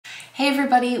Hey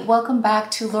everybody, welcome back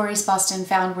to Lori's Boston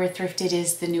Found, where thrifted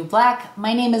is the new black.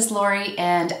 My name is Lori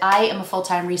and I am a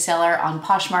full-time reseller on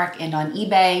Poshmark and on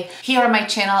eBay. Here on my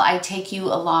channel, I take you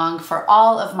along for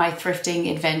all of my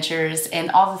thrifting adventures and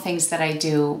all the things that I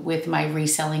do with my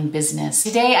reselling business.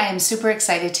 Today, I am super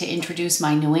excited to introduce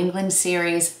my New England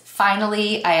series.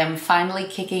 Finally, I am finally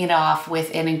kicking it off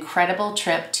with an incredible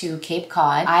trip to Cape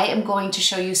Cod. I am going to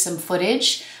show you some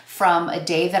footage from a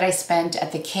day that I spent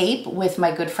at the Cape with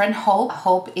my good friend Hope.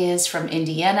 Hope is from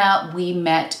Indiana. We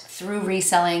met through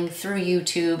reselling, through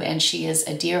YouTube, and she is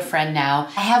a dear friend now.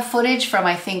 I have footage from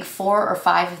I think 4 or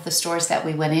 5 of the stores that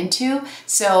we went into.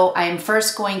 So I'm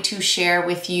first going to share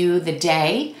with you the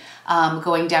day,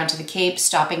 going down to the Cape,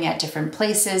 stopping at different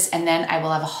places, and then I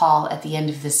will have a haul at the end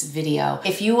of this video.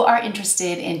 If you are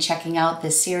interested in checking out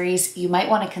this series, you might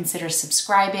want to consider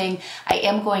subscribing. I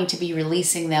am going to be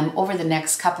releasing them over the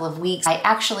next couple of weeks. I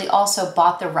actually also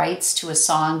bought the rights to a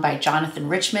song by Jonathan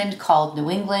Richmond called New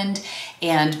England,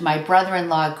 and my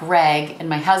brother-in-law Greg and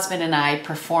my husband and I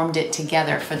performed it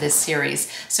together for this series.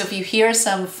 So if you hear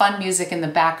some fun music in the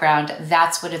background,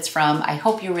 that's what it's from. I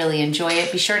hope you really enjoy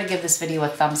it. Be sure to give this video a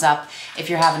thumbs up if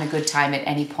you're having a good time at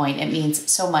any point. It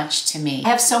means so much to me. I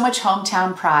have so much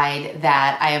hometown pride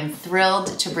that I am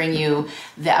thrilled to bring you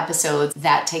the episodes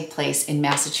that take place in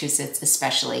Massachusetts,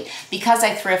 especially. Because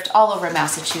I thrift all over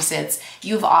Massachusetts,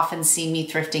 you've often seen me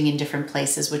thrifting in different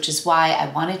places, which is why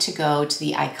I wanted to go to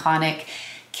the iconic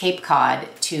Cape Cod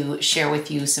to share with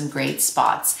you some great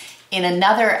spots. In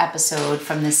another episode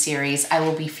from this series, I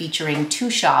will be featuring 2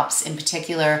 shops, in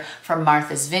particular from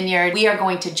Martha's Vineyard. We are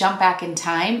going to jump back in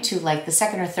time to like the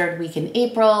 2nd or 3rd week in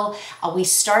April. We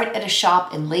start at a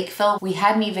shop in Lakeville. We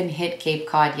hadn't even hit Cape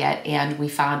Cod yet, and we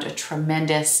found a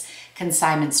tremendous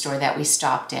consignment store that we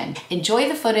stopped in. Enjoy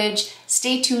the footage.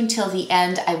 Stay tuned till the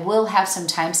end. I will have some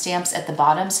timestamps at the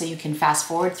bottom so you can fast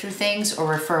forward through things or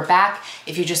refer back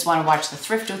if you just want to watch the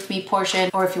thrift with me portion,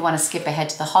 or if you want to skip ahead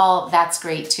to the haul, that's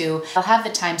great too. I'll have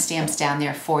the timestamps down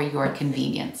there for your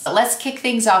convenience. But let's kick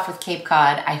things off with Cape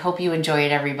Cod. I hope you enjoy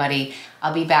it, everybody.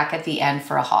 I'll be back at the end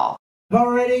for a haul.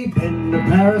 Already been to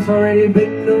Paris, already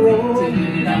been to Rome.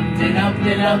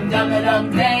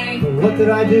 What did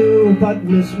I do but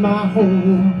miss my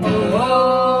home?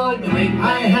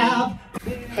 I have.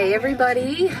 Hey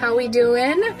everybody, how we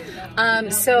doing?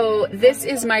 So this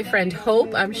is my friend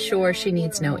Hope. I'm sure she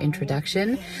needs no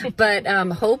introduction, but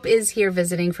Hope is here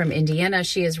visiting from Indiana.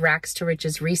 She is Rags to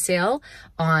Riches Resale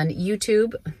on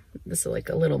YouTube. This is like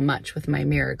a little much with my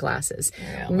mirror glasses.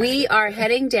 We are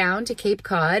heading down to Cape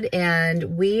Cod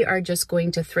and we are just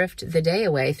going to thrift the day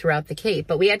away throughout the Cape,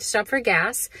 but we had to stop for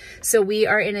gas. So we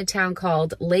are in a town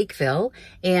called Lakeville,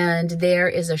 and there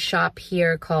is a shop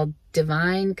here called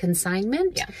Divine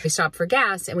Consignment. Yeah. We stopped for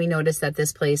gas and we noticed that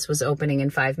this place was opening in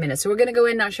 5 minutes. So we're going to go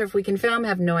in, not sure if we can film,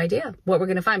 have no idea what we're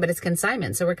going to find, but it's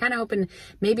consignment. So we're kind of hoping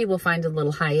maybe we'll find a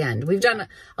little high end. We've done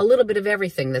a little bit of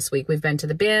everything this week. We've been to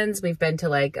the bins. We've been to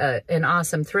like an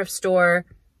awesome thrift store.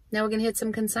 Now we're going to hit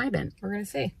some consignment. We're going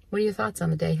to see. What are your thoughts on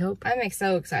the day, Hope? I'm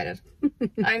so excited.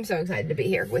 I'm so excited to be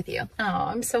here with you. Oh,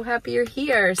 I'm so happy you're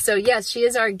here. So yes, she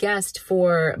is our guest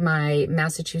for my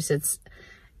Massachusetts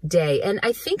day, and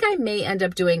I think I may end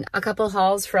up doing a couple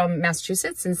hauls from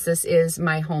Massachusetts since this is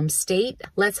my home state.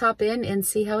 Let's hop in and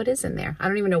see how it is in there. I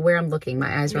don't even know where I'm looking.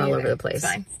 My eyes are all over the place.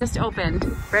 Fine. Just opened.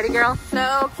 Ready, girl?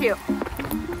 So cute.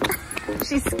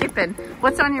 She's skipping.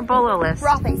 What's on your bolo list?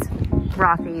 Rothy's.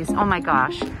 Rothy's. Oh my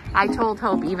gosh. I told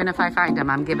Hope even if I find them,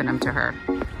 I'm giving them to her.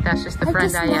 That's just the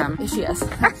friend I am. She is.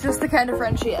 That's just the kind of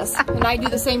friend she is. And I do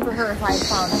the same for her if I had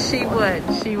found her. She would.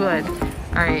 She would.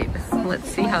 All right. Let's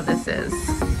see how this is.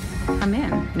 Come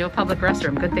in. No public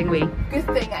restroom. Good thing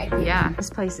I did. Yeah. This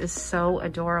place is so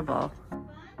adorable.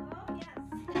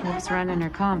 Hope's running her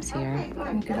comps here.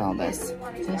 Look at all this.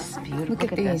 This is beautiful. Look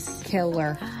at these. This.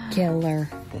 Killer.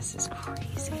 This is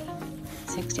crazy.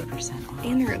 60% off.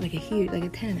 And they're like a huge, like a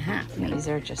 10.5. These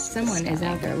are just Someone stunning. is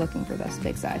out there looking for this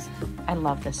big size. I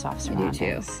love the soft surroundings. I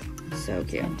do too. So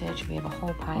cute. Vintage. We have a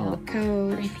whole pile.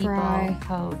 Coach, 3 people. fry.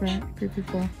 Coach. Right, 3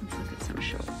 people. Let's look at some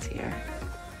shorts here.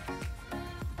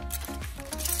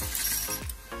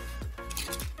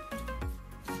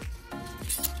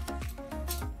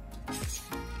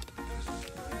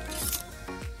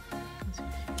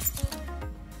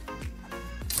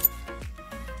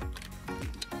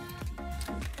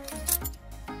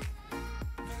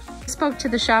 Spoke to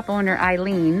the shop owner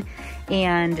Eileen,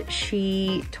 and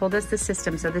she told us the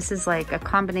system. So this is like a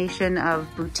combination of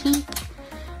boutique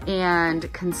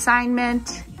and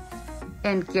consignment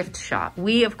and gift shop.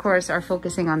 We, of course, are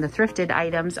focusing on the thrifted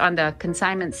items, on the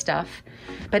consignment stuff,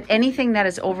 but anything that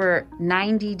is over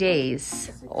 90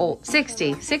 days,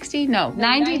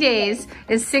 90 days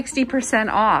is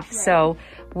 60% off. So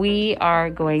we are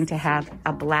going to have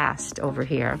a blast over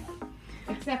here.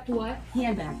 Except what?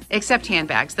 Handbags. Except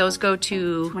handbags. Those go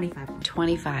to 25.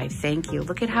 25. Thank you.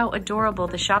 Look at how adorable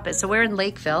the shop is. So we're in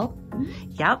Lakeville.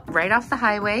 Yep, right off the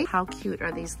highway. How cute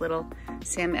are these little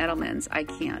Sam Edelmans? I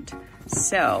can't.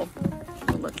 So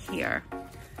look here.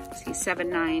 See,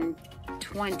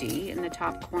 $7,920 in the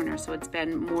top corner. So it's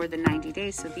been more than 90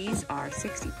 days. So these are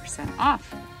 60%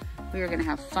 off. We are gonna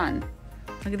have fun.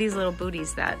 Look at these little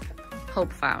booties that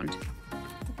Hope found.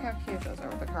 Look how cute those are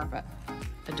with the carpet.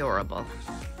 Adorable.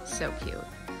 So cute.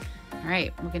 All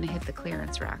right, we're gonna hit the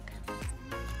clearance rack.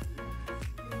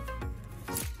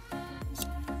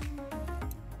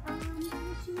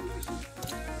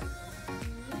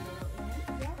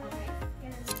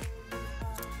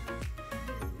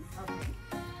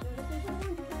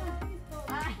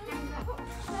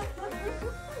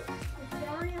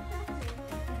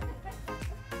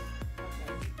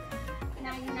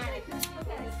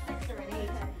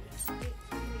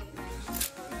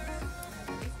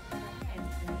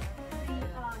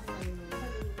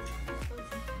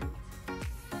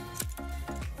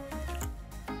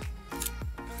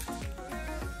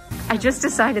 I just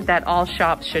decided that all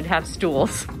shops should have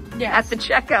stools at the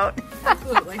checkout.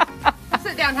 Absolutely.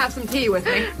 Sit down and have some tea with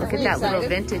me. Look at that little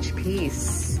vintage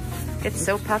piece. It's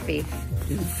so puffy.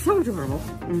 It's so adorable.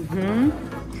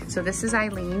 Mm-hmm. So this is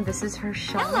Eileen. This is her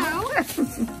shop. Hello.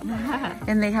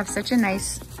 And they have such a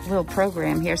nice little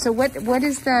program here. So what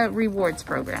is the rewards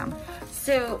program?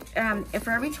 So if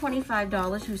for every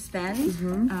 $25 you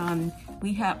spend,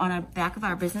 we have on the back of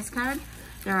our business card,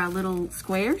 there are little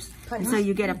squares. And so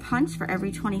you get a punch for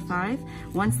every 25.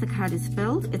 Once the card is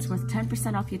filled, it's worth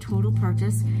 10% off your total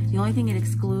purchase. The only thing it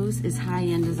excludes is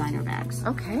high-end designer bags.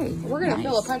 Okay. We're gonna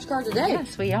fill a punch card today.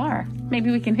 Yes, we are. Maybe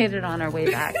we can hit it on our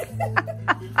way back.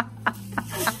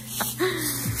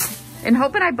 And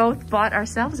Hope and I both bought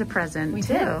ourselves a present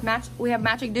too. We have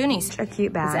matching Doonies. A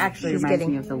cute bag. It actually reminds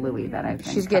me of the Louis that I've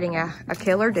been She's getting a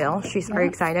killer deal. She's very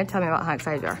excited. Tell me about how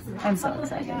excited you are. I'm so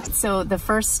excited. So the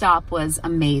first stop was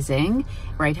amazing,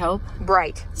 right, Hope?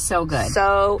 Right. So good.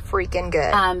 So freaking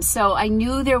good. So I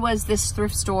knew there was this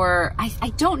thrift store.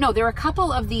 I don't know. There were a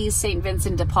couple of these St.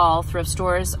 Vincent de Paul thrift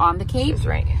stores on the Cape. That's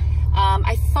right.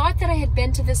 I thought that I had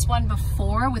been to this one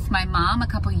before with my mom a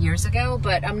couple years ago,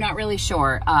 but I'm not really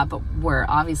sure. But we're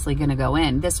obviously going to go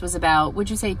in. This was about, would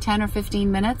you say 10 or 15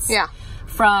 minutes? Yeah.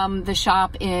 From the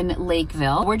shop in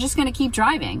Lakeville. We're just going to keep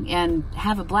driving and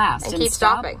have a blast. And keep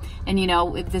stopping. And you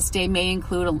know, this day may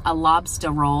include a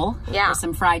lobster roll. Yeah. Or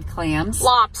some fried clams.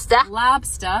 Lobster.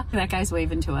 Lobster. That guy's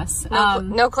waving to us.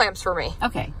 No clams for me.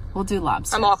 Okay, we'll do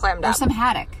lobster. I'm all clammed up. Or some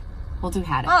haddock. We'll do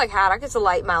haddock. I like haddock. It's a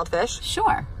light, mild fish.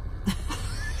 Sure.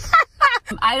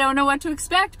 I don't know what to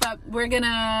expect, but we're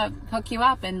gonna hook you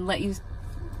up and let you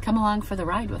come along for the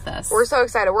ride with us. We're so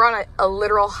excited. We're on a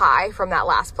literal high from that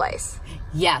last place.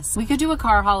 Yes, we could do a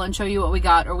car haul and show you what we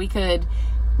got, or we could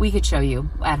show you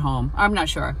at home. I'm not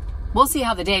sure. We'll see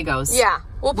how the day goes. Yeah,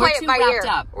 we'll play it by ear.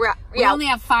 Up. We only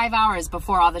have 5 hours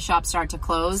before all the shops start to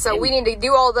close. So we need to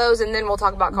do all those, and then we'll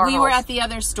talk about car hauls. We were at the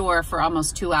other store for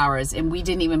almost 2 hours, and we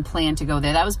didn't even plan to go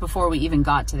there. That was before we even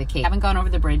got to the Cape. Haven't gone over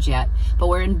the bridge yet, but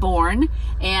we're in Bourne,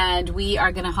 and we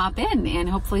are going to hop in and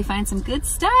hopefully find some good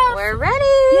stuff. We're ready.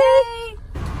 Yay!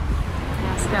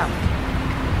 Let's go.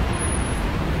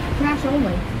 Cash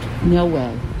only. No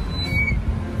way.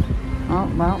 Oh,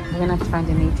 well, we're going to have to find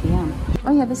an ATM.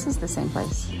 Oh, yeah, this is the same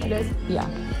place. It is? Yeah.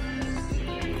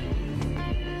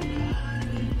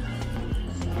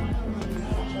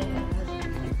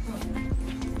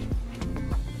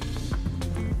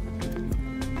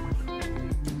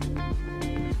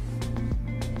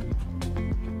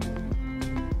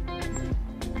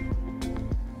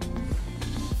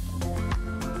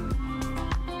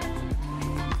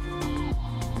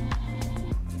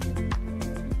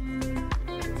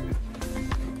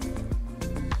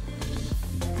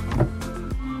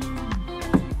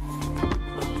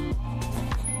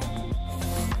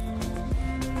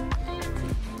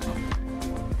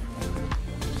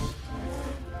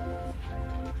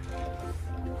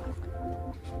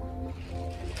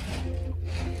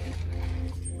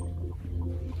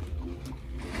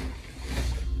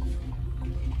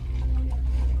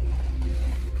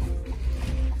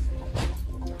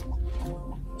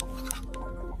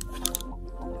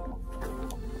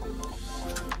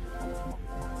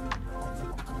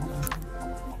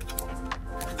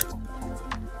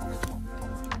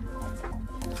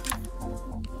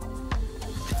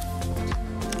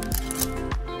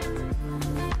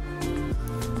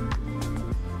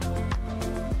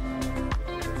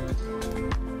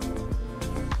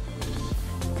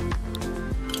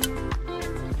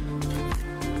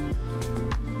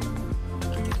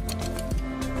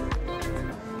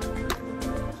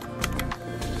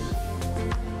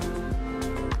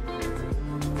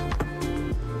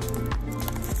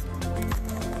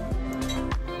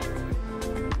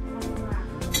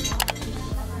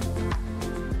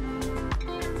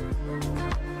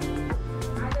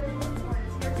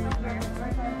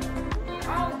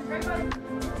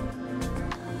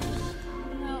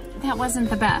 that wasn't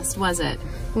the best, was it?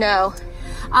 No.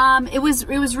 It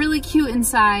was really cute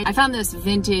inside. I found this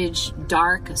vintage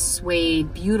dark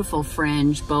suede, beautiful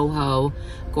fringe, boho,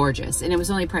 gorgeous. And it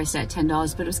was only priced at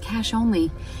 $10, but it was cash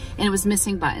only. And it was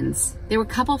missing buttons. There were a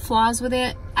couple flaws with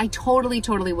it. I totally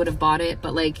would have bought it,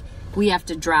 but like we have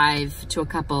to drive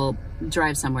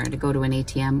somewhere to go to an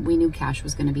ATM. We knew cash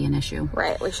was gonna be an issue.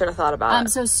 Right, we should have thought about it.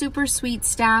 So super sweet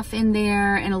staff in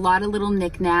there and a lot of little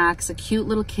knickknacks, a cute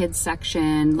little kids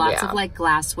section, lots of like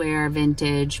glassware,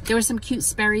 vintage. There were some cute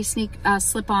Sperry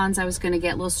slip-ons I was gonna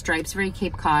get, little stripes, very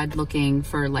Cape Cod looking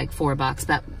for like $4,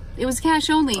 but it was cash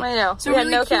only. I know. So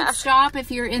really no cute shop if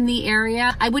you're in the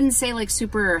area. I wouldn't say like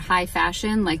super high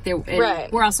fashion. Like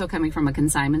we're also coming from a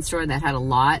consignment store that had a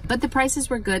lot, but the prices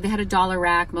were good. They had a $1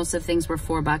 rack. Most of the things were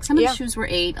 $4. Some of the shoes were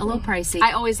 $8, a little pricey.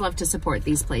 I always love to support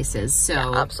these places.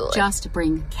 So just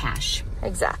bring cash.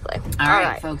 Exactly. All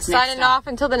right, folks. Signing off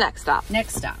until the next stop.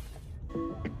 Next stop.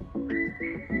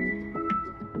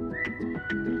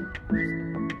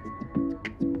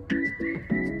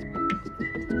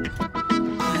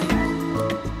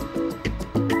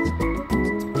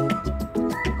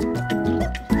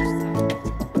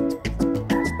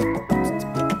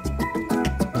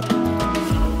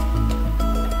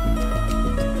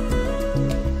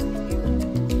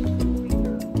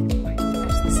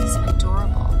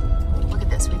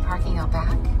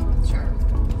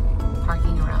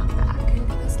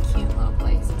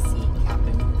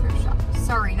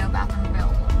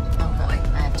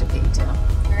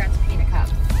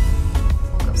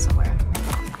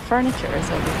 Furniture is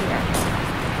over here.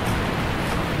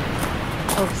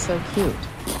 Oh, so cute.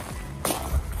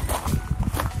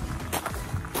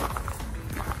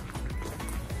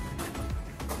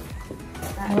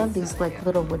 I love these like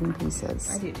little wooden pieces.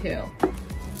 I do too.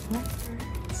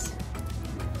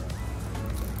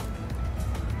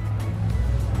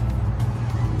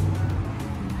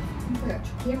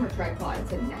 Camera tripod.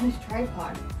 It's a nice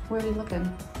tripod. Where are we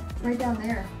looking? Right down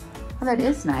there. Oh, that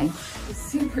is nice. It's a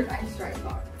super nice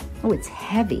tripod. Oh, it's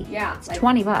heavy. Yeah. It's like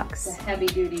 $20. It's a heavy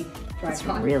duty tripod. It's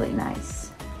really nice.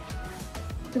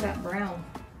 Look at that brown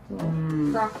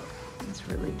little crock. It's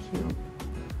really cute.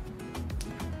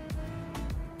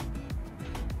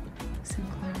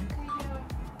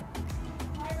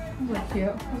 That's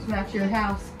cute. Let's match your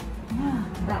house. Yeah.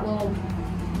 That little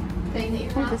thing that you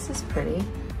Oh, this is pretty.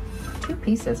 2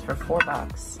 pieces for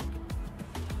 $4.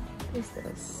 What is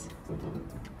this?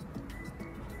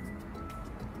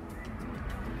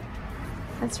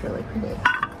 That's really pretty.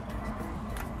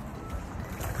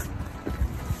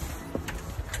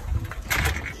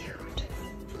 Cute.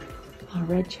 All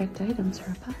red checked items for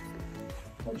 $1.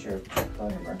 What's your phone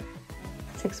number?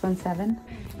 617.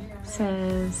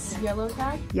 Says Yellow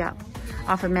tag? yeah.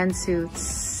 Offer men's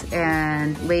suits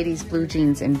and ladies blue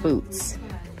jeans and boots.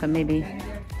 But maybe.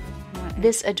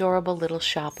 This adorable little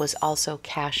shop was also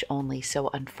cash only, so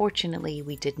unfortunately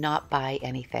we did not buy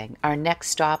anything. Our next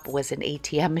stop was an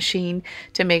ATM machine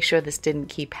to make sure this didn't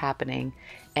keep happening.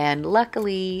 And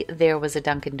luckily there was a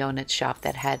Dunkin' Donuts shop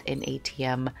that had an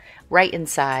ATM right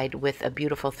inside with a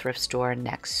beautiful thrift store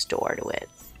next door to it.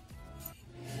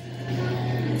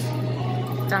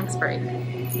 Dunk's break.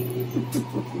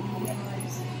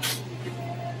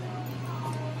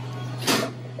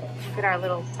 Look at our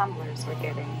little tumblers we're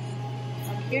getting.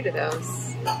 How cute are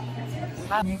those?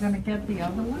 You're gonna get the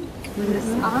other one?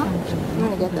 I'm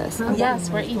gonna get this. Yes,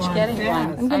 we're each getting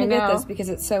one. I'm gonna get this because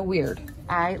it's so weird.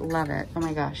 I love it. Oh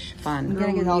my gosh, fun. I'm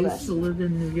gonna get all used this. to live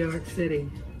in New York City,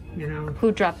 you know.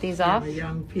 Who dropped these off?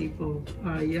 Young people,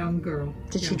 a young girl.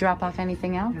 Did she drop off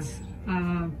anything else?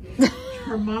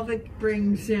 Her mother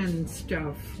brings in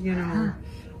stuff, you know,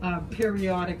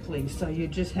 periodically, so you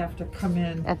just have to come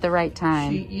in. At the right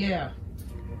time. Yeah.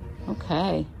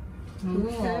 Okay.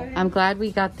 Okay. I'm glad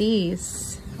we got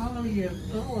these.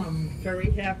 Oh, I'm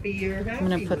very happy you're happy. I'm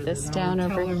gonna put with this it. down I'll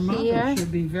over tell her mother here. She'll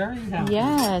be very happy.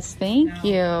 Yes, thank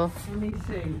you. Let me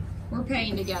see. We're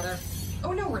paying together.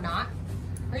 Oh no, we're not.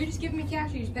 Are you just giving me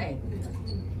cash or you just paying?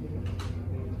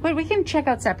 Wait, we can check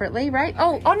out separately, right?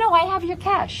 Oh no, I have your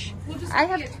cash. We'll just I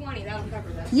have get 20, that'll cover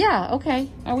this. Yeah, okay.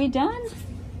 Are we done?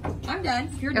 I'm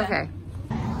done. You're done. Okay.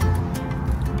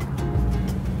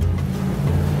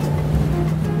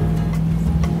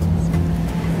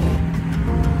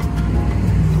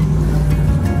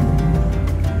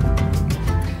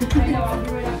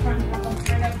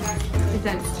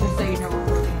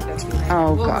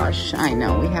 Oh gosh, I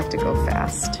know, we have to go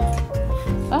fast.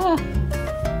 Ah.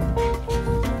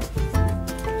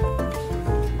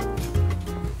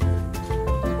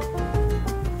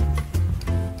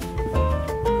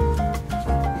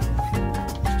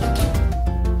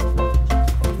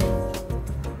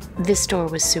 This store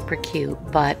was super cute,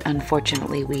 but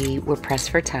unfortunately we were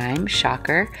pressed for time.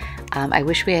 Shocker. I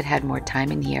wish we had had more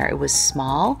time in here. It was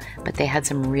small, but they had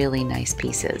some really nice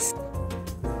pieces.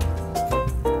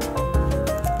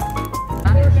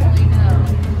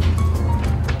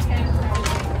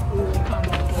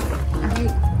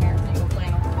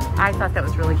 I thought that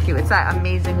was really cute. It's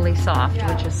amazingly soft,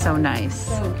 which is so nice.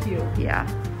 So cute. Yeah,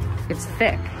 it's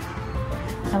thick.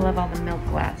 I love all the milk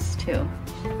glass too.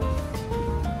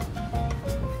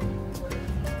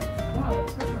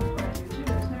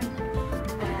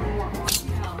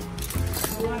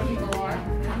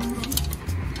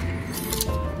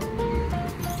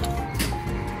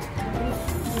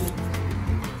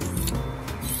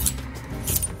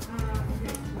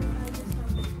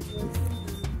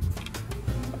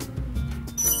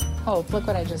 Oh, look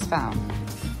what I just found.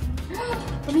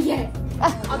 Let me get it.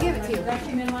 I'll give it to you. That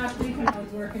came in last week when I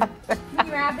was working. Can you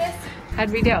grab this?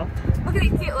 How'd we do? Look at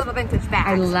these cute little vintage bags.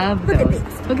 I love Look those. at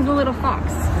these. Look at the little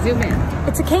fox. Zoom in.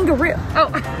 It's a kangaroo. Oh.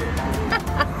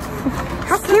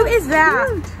 How cute is that?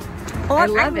 Oh, I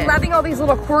love I'm it. loving all these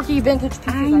little quirky vintage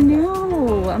pieces. I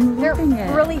know. I'm They're loving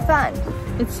it. really fun.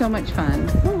 It's so much fun.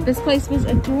 This place was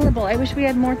adorable. I wish we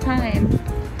had more time.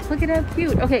 Look at how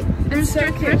cute. Okay, there's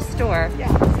a thrift store. Yeah,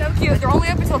 so cute. They're only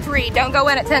open until 3. Don't go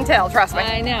in at 10 till, trust me.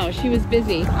 I know, she was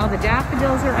busy. All the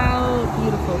daffodils are out.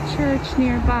 Beautiful church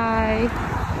nearby.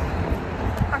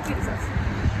 How cute is this?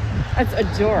 That's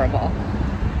adorable.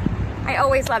 I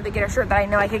always love to get a shirt that I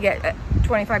know I could get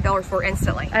 $25 for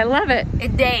instantly. I love it.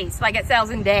 In days, like it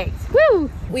sells in days.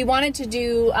 Woo! We wanted to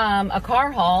do a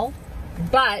car haul,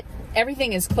 but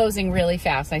everything is closing really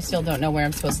fast. I still don't know where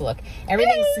I'm supposed to look.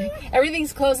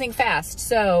 Everything's closing fast,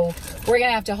 so we're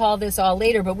gonna have to haul this all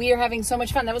later. But we are having so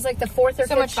much fun. That was like the 4th or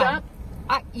 5th shop.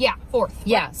 Yeah, 4th.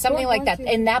 Yeah, something like that.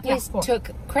 And that place Yeah, 4th.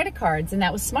 took credit cards, and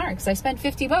that was smart because I spent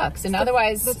 $50, and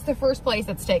otherwise, That's the first place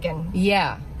that's taken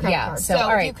yeah, credit yeah. cards. So all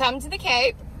if right, you come to the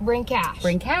Cape, bring cash.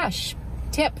 bring cash.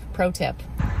 Tip, pro tip.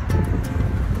 All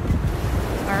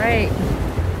right.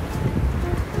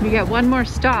 We got one more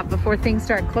stop before things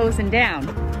start closing down.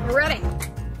 We're ready.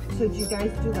 So do you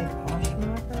guys do like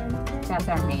Poshmark or anything? That's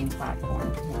our main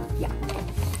platform. Yeah.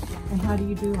 And how do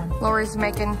you do them? Lori's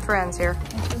making friends here.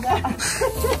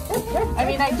 I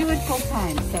mean, I do it full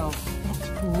time, so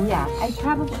yeah. I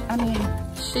mean,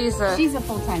 She's a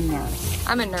full-time nurse.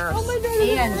 I'm a nurse. Oh my God.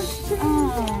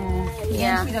 And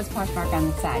Yeah. and she does Poshmark on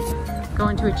the side.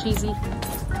 Going to a cheesy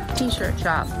t-shirt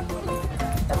shop.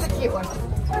 That's a cute one.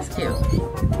 That's cute.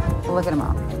 Look at them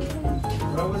all.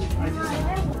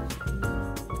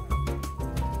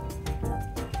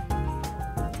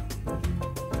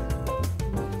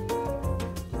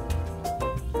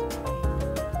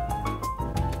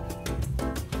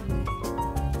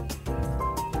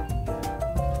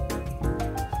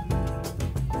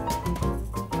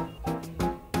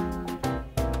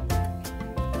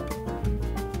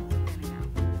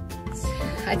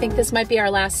 I think this might be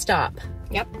our last stop.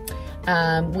 Yep.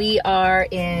 We are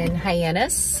in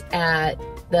Hyannis at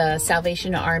the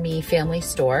Salvation Army Family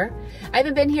Store. I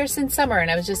haven't been here since summer, and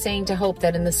I was just saying to Hope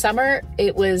that in the summer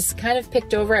it was kind of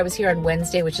picked over. I was here on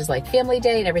Wednesday, which is like family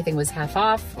day, and everything was half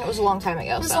off. It was a long time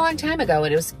ago. It was a long time ago,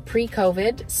 and it was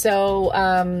pre-COVID, so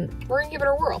we're gonna give it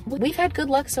a whirl. we've had good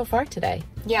luck so far today.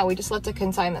 Yeah, we just left a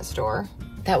consignment store.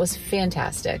 That was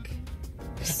fantastic.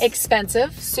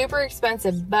 Expensive. Super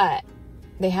expensive, but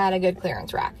they had a good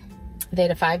clearance rack. They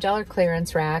had a $5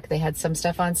 clearance rack. They had some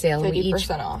stuff on sale.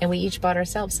 50% off. And we each bought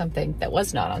ourselves something that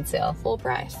was not on sale. Full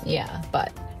price. Yeah,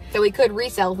 but That we could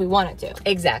resell if we wanted to.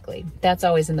 exactly. That's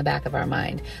always in the back of our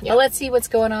mind. Yeah. But let's see what's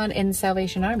going on in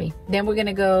Salvation Army. Then we're going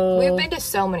to go... We've been to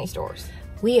so many stores.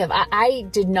 We have. I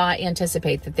did not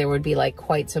anticipate that there would be like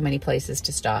quite so many places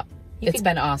to stop. It's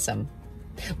been awesome.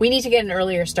 We need to get an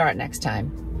earlier start next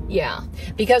time. Yeah.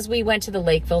 Because we went to the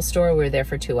Lakeville store, we were there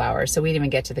for 2 hours, so we didn't even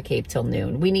get to the Cape till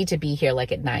noon. We need to be here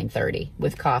like at 9:30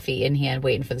 with coffee in hand,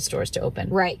 waiting for the stores to open.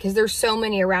 Right, because there's so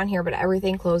many around here, but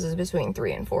everything closes between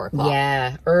 3 and 4 o'clock.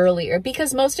 Yeah, earlier,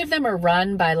 because most of them are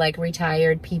run by like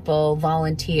retired people,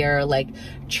 volunteer, like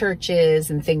churches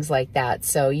and things like that.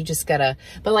 So you just gotta,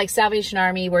 but like Salvation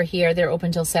Army, we're here, they're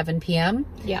open till 7 p.m.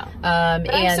 Yeah. And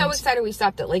I'm so excited we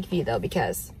stopped at Lakeville though,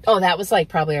 because oh, that was like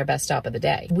probably our best stop of the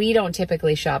day. We don't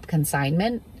typically shop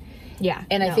consignment. yeah.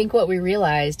 And I think what we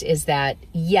realized is that,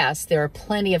 yes, there are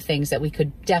plenty of things that we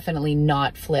could definitely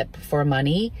not flip for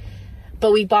money.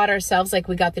 But we bought ourselves, like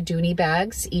we got the Dooney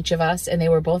bags, each of us, and they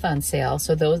were both on sale.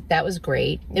 So that was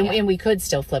great. And we could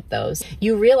still flip those.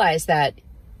 You realize that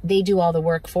they do all the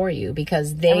work for you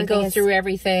because they go through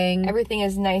everything. Everything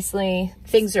is nicely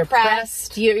Things are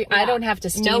pressed. I don't have to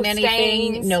steam No anything.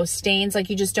 stains. No stains. Like,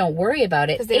 you just don't worry about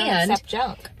it. because they don't accept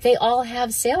junk. They all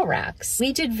have sale racks.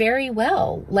 We did very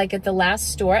well, like at the last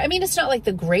store. I mean, it's not like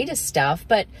the greatest stuff,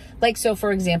 but like, so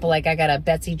for example, like I got a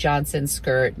Betsy Johnson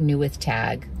skirt, new with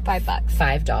tag. $5.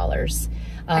 $5.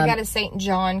 I got a St.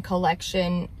 John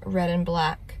collection red and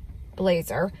black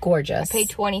blazer. Gorgeous. I paid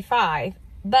 $25,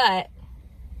 but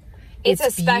it's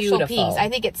a special beautiful. piece. I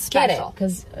think it's Get special. it,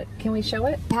 because can we show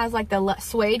it? It has like the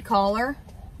suede collar.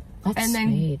 That's And then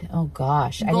suede. Oh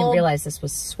gosh, I didn't gold- realize this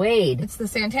was suede. It's the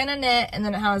Santana knit, and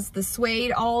then it has the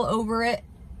suede all over it.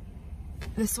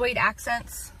 The suede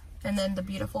accents, and then the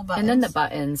beautiful buttons. And then the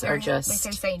buttons are They just...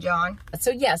 say St. John.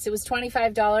 So yes, it was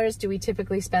 $25. Do we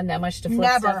typically spend that much to flip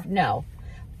Never. stuff? No.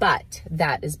 But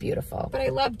that is beautiful. But I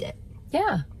loved it.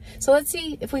 Yeah. So let's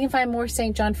see if we can find more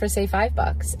St. John for, say,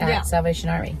 $5 at Salvation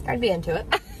Army. I'd be into it.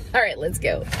 All right, let's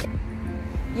go.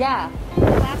 Yeah. The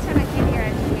last time I came here,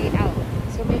 I ate out.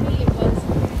 So maybe it was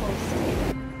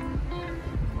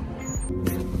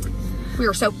close. We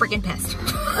were so freaking pissed.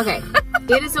 Okay.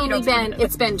 It has only been,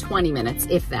 it's been 20 minutes,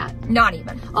 if that. Not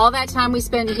even. All that time we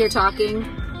spent here talking.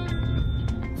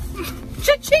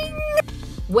 Cha-ching!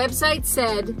 Website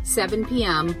said 7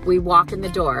 p.m. We walk in the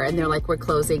door and they're like, we're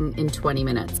closing in 20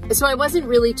 minutes. So I wasn't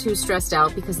really too stressed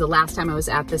out because the last time I was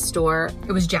at this store,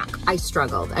 It was junk. I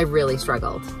struggled. I really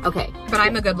struggled. Okay. But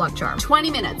I'm a good luck charm.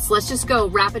 20 minutes. Let's just go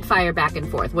rapid fire back and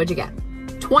forth. What'd you get?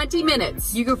 20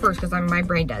 minutes. You go first because I'm my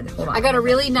brain dead. Hold on. I got a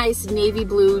really nice navy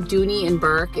blue Dooney and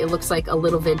Burke. It looks like a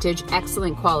little vintage.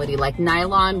 Excellent quality, like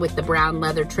nylon with the brown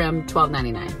leather trim,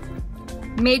 $12.99.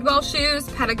 Madewell shoes,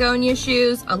 Patagonia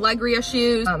shoes, Allegria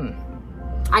shoes,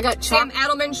 I got Sam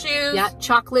Edelman shoes. Yeah,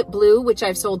 chocolate blue, which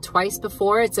I've sold twice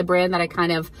before. It's a brand that I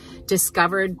kind of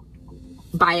discovered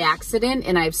by accident,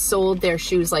 and I've sold their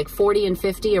shoes like 40 and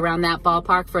 50 around that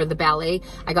ballpark for the ballet.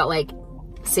 I got like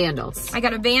sandals. I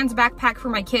got a Vans backpack for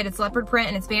my kid. It's leopard print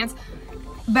and it's Vans.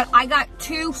 But I got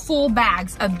 2 full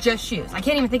bags of just shoes. I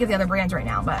can't even think of the other brands right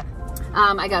now, but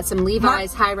I got some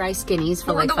Levi's high-rise skinnies for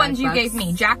what were like the ones $5. you gave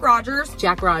me? Jack Rogers.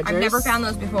 Jack Rogers. I've never found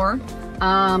those before.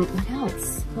 What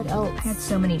else? What else? I had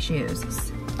so many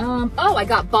shoes. Oh, I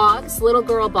got Bogs, little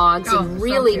girl Bogs, Oh, in so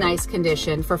really cute. nice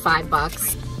condition for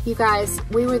 $5. You guys,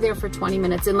 we were there for 20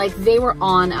 minutes and like they were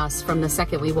on us from the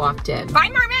second we walked in.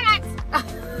 5 more minutes.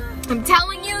 I'm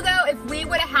telling you though, if we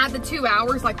would have had the 2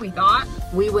 hours like we thought,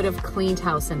 We would have cleaned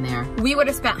house in there. we would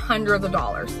have spent hundreds of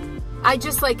dollars. I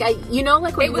just like, you know,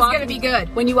 like when It you was walk gonna be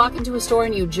good. When you walk into a store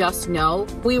and you just know,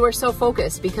 we were so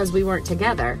focused because we weren't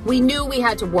together. We knew we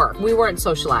had to work. We weren't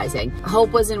socializing. Hope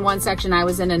was in one section, I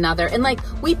was in another. And like,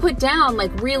 we put down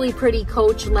like really pretty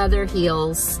Coach leather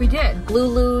heels. We did.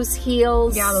 Lulu's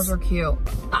heels. Yeah, those were cute.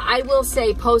 I will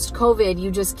say post-COVID, you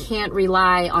just can't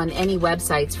rely on any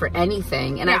websites for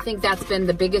anything. And I Yeah. think that's been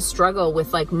the biggest struggle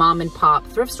with like mom and pop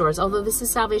thrift stores. Although this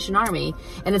is Salvation Army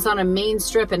and it's on a main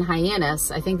strip in Hyannis.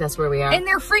 I think that's where we are. And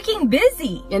they're freaking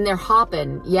busy. And they're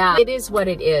hopping. Yeah, it is what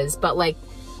it is. But like,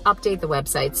 update the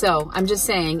website. So I'm just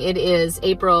saying it is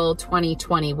April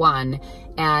 2021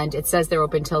 and it says they're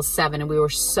open till 7 and we were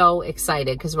so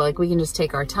excited because we're like, we can just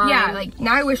take our time. Yeah, like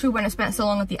now I wish we wouldn't have spent so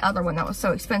long with the other one that was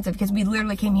so expensive because we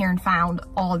literally came here and found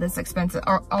all this expensive,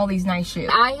 or all these nice shoes.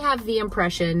 I have the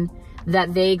impression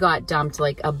that they got dumped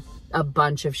like a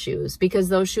bunch of shoes because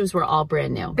those shoes were all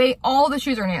brand new. All the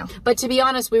shoes are new. But to be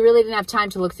honest, we really didn't have time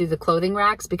to look through the clothing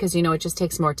racks because, you know, it just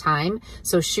takes more time.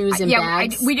 So shoes and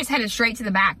bags. We just headed straight to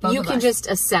the back. You can just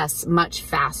assess much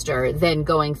faster than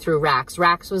going through racks.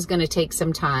 Racks was going to take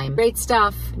some time. Great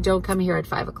stuff. Don't come here at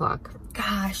 5 o'clock.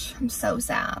 Gosh, I'm so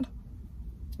sad.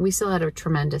 We still had a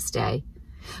tremendous day.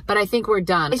 But I think we're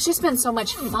done. It's just been so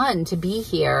much fun to be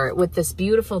here with this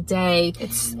beautiful day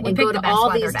and go to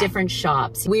all these different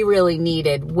shops. We really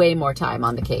needed way more time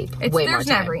on the Cape. There's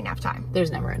never enough time. There's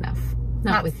never enough.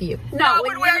 Not with you. Not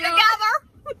when we're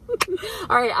together.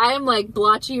 All right, I am like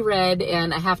blotchy red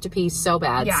and I have to pee so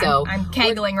bad. Yeah, so I'm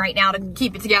kegling right now to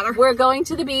keep it together. We're going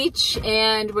to the beach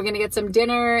and we're going to get some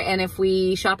dinner. And if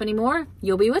we shop anymore,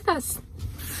 you'll be with us.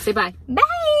 Say bye. Bye.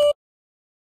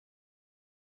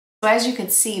 So as you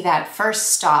could see, that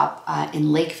first stop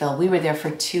in Lakeville, we were there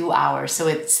for 2 hours. So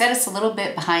it set us a little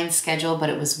bit behind schedule, but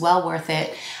it was well worth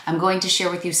it. I'm going to share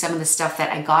with you some of the stuff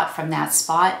that I got from that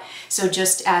spot. So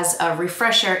just as a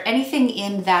refresher, anything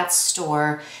in that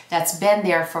store that's been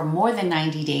there for more than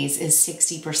 90 days is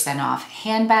 60% off.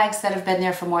 Handbags that have been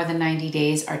there for more than 90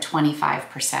 days are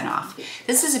 25% off.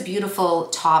 This is a beautiful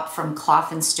top from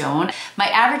Cloth and Stone. My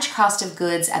average cost of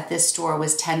goods at this store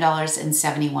was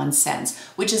 $10.71,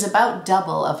 which is about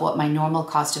double of what my normal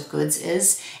cost of goods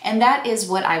is, and that is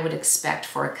what I would expect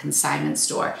for a consignment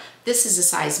store. This is a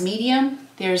size medium.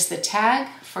 There's the tag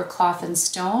for cloth and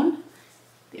stone.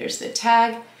 There's the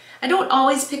tag. I don't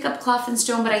always pick up cloth and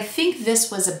stone, but I think this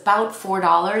was about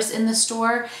 $4 in the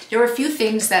store. There were a few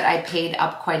things that I paid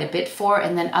up quite a bit for,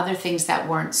 and then other things that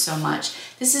weren't so much.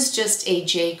 This is just a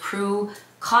J. Crew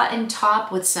cotton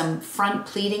top with some front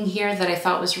pleating here that I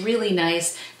thought was really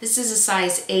nice. This is a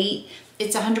size 8.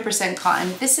 It's 100%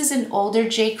 cotton. This is an older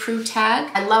J. Crew tag.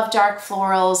 I love dark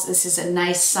florals. This is a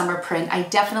nice summer print. I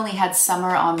definitely had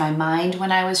summer on my mind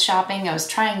when I was shopping. I was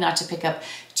trying not to pick up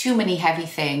too many heavy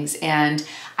things, and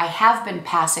I have been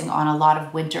passing on a lot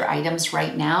of winter items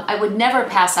right now. I would never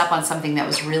pass up on something that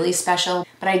was really special,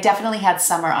 but I definitely had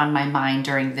summer on my mind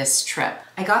during this trip.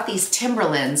 I got these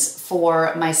Timberlands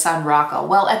for my son Rocco.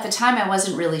 Well, at the time I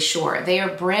wasn't really sure. They are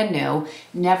brand new,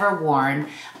 never worn.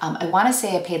 I want to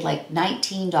say I paid like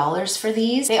 $19 for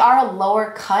these. They are a lower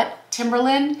cut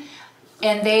Timberland,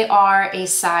 and they are a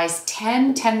size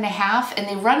 10, 10 and a half, and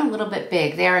they run a little bit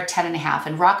big. They are a 10 and a half,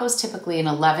 and Rocco's typically an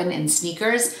 11 in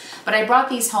sneakers, but I brought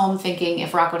these home thinking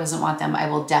if Rocco doesn't want them, I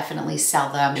will definitely sell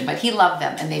them, but he loved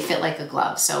them, and they fit like a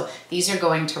glove, so these are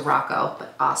going to Rocco,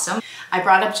 but awesome. I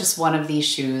brought up just one of these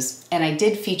shoes, and I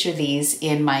did feature these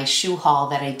in my shoe haul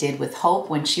that I did with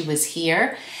Hope when she was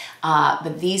here,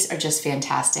 but these are just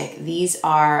fantastic. These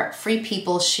are Free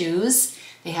People shoes.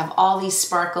 They have all these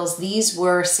sparkles. These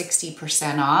were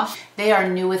 60% off. They are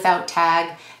new without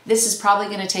tag. This is probably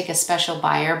gonna take a special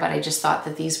buyer, but I just thought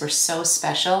that these were so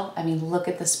special. I mean, look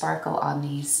at the sparkle on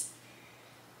these.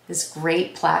 This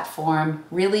great platform,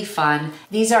 really fun.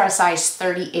 These are a size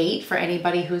 38 for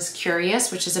anybody who's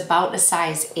curious, which is about a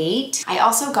size 8. I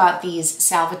also got these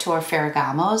Salvatore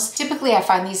Ferragamos. Typically I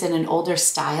find these in an older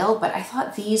style, but I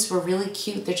thought these were really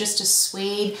cute. They're just a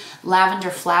suede lavender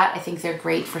flat. I think they're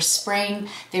great for spring.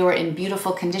 They were in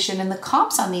beautiful condition, and the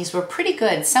comps on these were pretty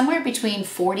good, somewhere between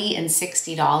 $40 and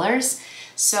 $60.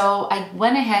 So I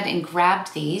went ahead and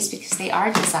grabbed these because they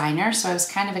are designer, so I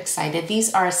was kind of excited.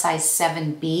 These are a size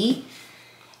 7B,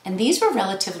 and these were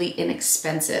relatively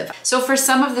inexpensive. So for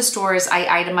some of the stores, I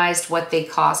itemized what they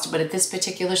cost, but at this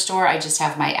particular store, I just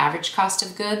have my average cost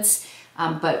of goods.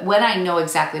 But when I know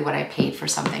exactly what I paid for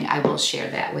something, I will share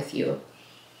that with you.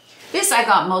 This I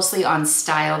got mostly on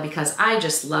style because I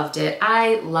just loved it.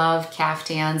 I love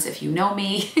caftans. If you know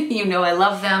me, you know I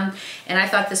love them. And I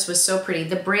thought this was so pretty.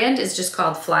 The brand is just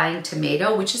called Flying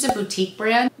Tomato, which is a boutique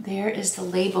brand. There is the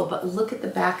label, but look at the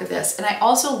back of this. And I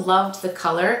also loved the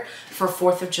color for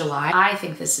 4th of July. I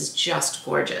think this is just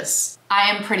gorgeous. I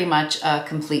am pretty much a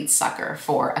complete sucker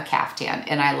for a caftan,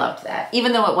 and I loved that,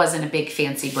 even though it wasn't a big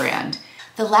fancy brand.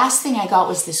 The last thing I got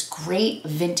was this great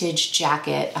vintage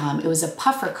jacket. It was a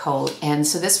puffer coat, and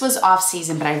so this was off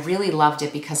season, but I really loved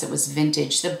it because it was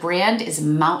vintage. The brand is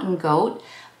Mountain Goat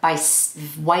by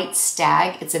White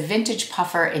Stag. It's a vintage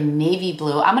puffer in navy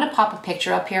blue. I'm gonna pop a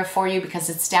picture up here for you because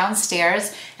it's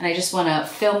downstairs and I just wanna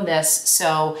film this.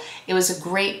 So it was a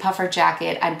great puffer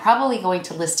jacket. I'm probably going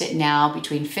to list it now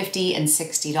between $50 and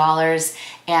 $60,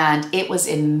 and it was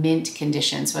in mint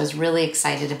condition. So I was really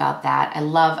excited about that. I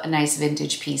love a nice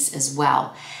vintage piece as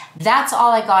well. That's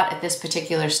all I got at this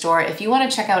particular store. If you wanna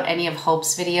check out any of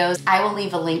Hope's videos, I will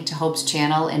leave a link to Hope's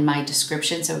channel in my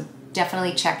description. So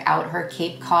definitely check out her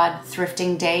Cape Cod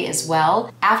thrifting day as well.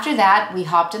 After that, we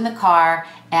hopped in the car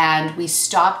and we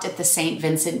stopped at the St.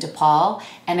 Vincent de Paul,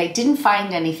 and I didn't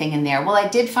find anything in there. Well, I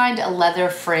did find a leather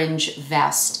fringe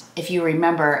vest. If you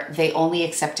remember, they only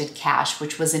accepted cash,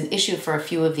 which was an issue for a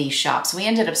few of these shops. We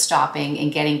ended up stopping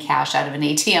and getting cash out of an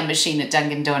ATM machine at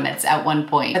Dunkin' Donuts at one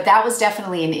point. But that was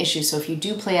definitely an issue. So if you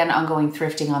do plan on going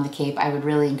thrifting on the Cape, I would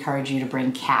really encourage you to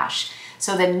bring cash.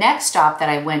 So the next stop that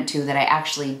I went to that I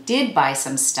actually did buy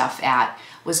some stuff at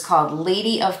was called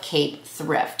Lady of Cape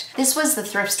Thrift. This was the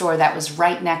thrift store that was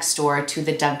right next door to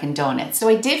the Dunkin' Donuts. So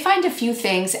I did find a few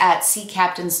things at Sea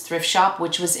Captain's Thrift Shop,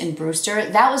 which was in Brewster.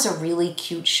 That was a really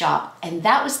cute shop, and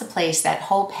that was the place that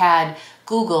Hope had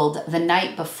Googled the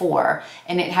night before,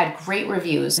 and it had great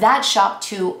reviews. That shop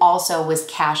too also was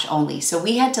cash only, so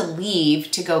we had to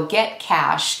leave to go get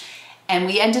cash. And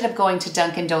we ended up going to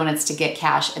Dunkin' Donuts to get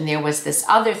cash, and there was this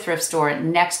other thrift store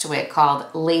next to it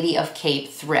called Lady of Cape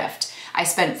Thrift. I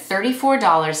spent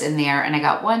 $34 in there, and I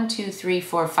got 1, 2, 3,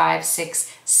 4, 5,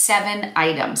 6, 7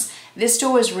 items. This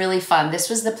store was really fun. This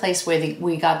was the place where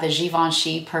we got the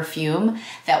Givenchy perfume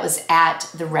that was at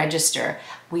the register.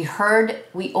 We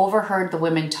overheard the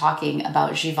women talking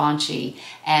about Givenchy,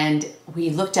 and we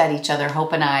looked at each other.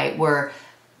 Hope and I were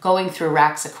going through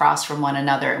racks across from one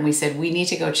another, and we said, we need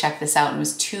to go check this out. And it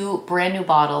was 2 brand new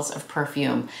bottles of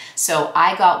perfume. So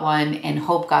I got one and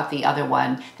Hope got the other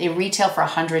one. They retail for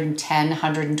 $110,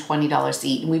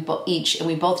 $120 each, and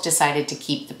we both decided to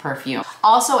keep the perfume.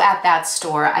 Also at that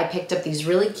store, I picked up these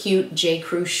really cute J.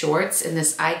 Crew shorts in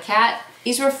this iCat.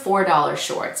 These were $4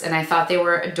 shorts, and I thought they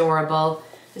were adorable.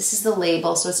 This is the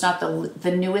label, so it's not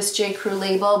the newest J. Crew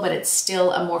label, but it's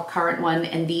still a more current one,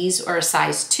 and these are a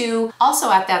size 2.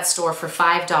 Also at that store for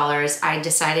 $5, I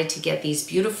decided to get these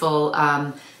beautiful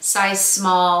size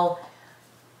small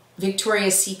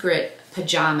Victoria's Secret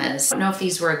pajamas. I don't know if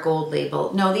these were a gold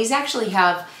label. No, these actually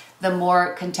have the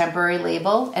more contemporary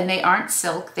label, and they aren't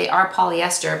silk, they are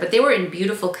polyester, but they were in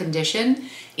beautiful condition,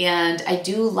 and I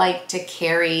do like to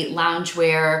carry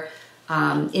loungewear,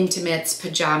 intimates,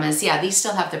 pajamas. Yeah, these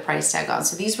still have the price tag on.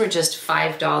 So these were just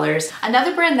 $5.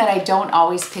 Another brand that I don't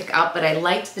always pick up, but I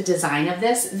liked the design of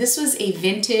this. This was a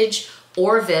vintage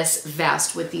Orvis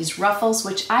vest with these ruffles,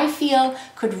 which I feel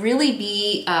could really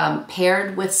be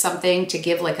paired with something to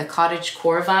give like a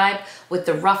cottagecore vibe with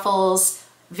the ruffles,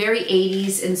 very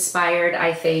 80s inspired,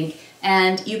 I think.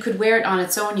 And you could wear it on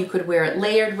its own, you could wear it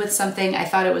layered with something. I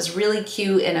thought it was really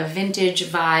cute and a vintage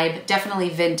vibe, definitely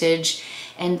vintage.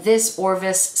 And this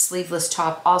Orvis sleeveless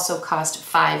top also cost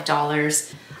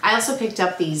 $5. I also picked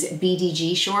up these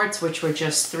BDG shorts, which were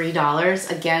just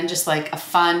 $3. Again, just like a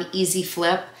fun, easy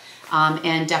flip,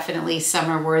 and definitely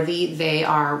summer worthy. They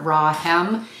are raw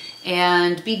hem.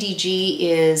 And BDG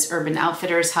is Urban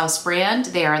Outfitters house brand.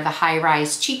 They are the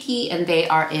high-rise cheeky, and they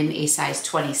are in a size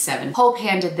 27. Hope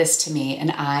handed this to me,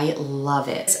 and I love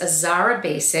it. It's a Zara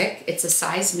basic. It's a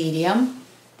size medium.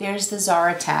 There's the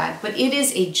Zara tag, but it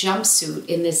is a jumpsuit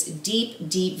in this deep,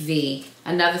 deep V.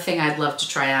 Another thing I'd love to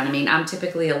try on. I mean, I'm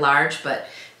typically a large, but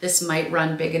this might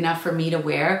run big enough for me to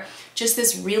wear. Just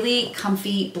this really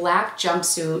comfy black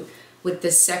jumpsuit with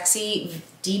this sexy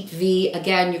deep V.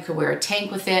 Again, you could wear a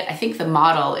tank with it. I think the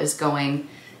model is going,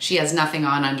 she has nothing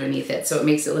on underneath it, so it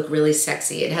makes it look really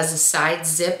sexy. It has a side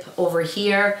zip over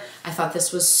here. I thought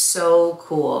this was so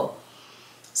cool.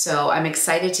 So I'm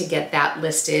excited to get that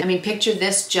listed. I mean, picture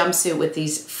this jumpsuit with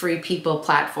these Free People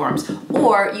platforms,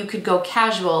 or you could go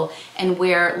casual and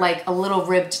wear like a little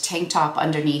ribbed tank top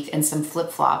underneath and some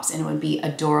flip-flops, and it would be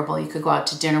adorable. You could go out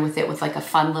to dinner with it with like a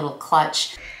fun little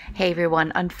clutch. Hey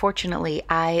everyone, unfortunately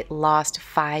I lost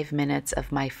 5 minutes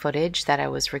of my footage that I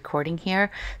was recording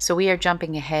here, so we are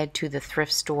jumping ahead to the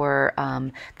thrift store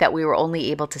that we were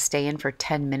only able to stay in for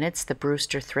 10 minutes, the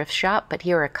Brewster thrift shop, but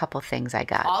here are a couple things I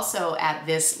got. Also at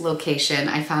this location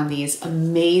I found these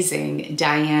amazing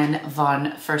Diane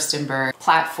von Furstenberg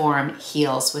platform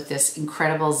heels with this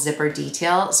incredible zipper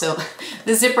detail. So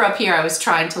the zipper up here, I was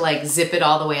trying to like zip it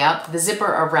all the way up. The zipper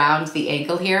around the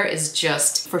ankle here is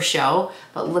just for show,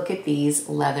 but look at these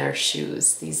leather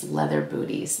shoes, these leather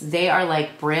booties. They are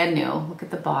like brand new. Look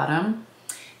at the bottom.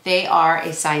 They are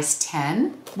a size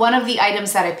 10. One of the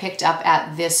items that I picked up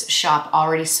at this shop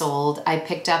already sold. I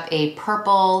picked up a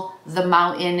purple The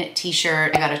Mountain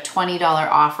t-shirt. I got a $20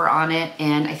 offer on it,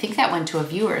 and I think that went to a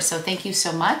viewer, so thank you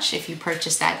so much if you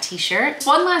purchased that t-shirt.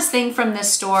 One last thing from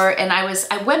this store, and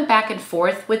I went back and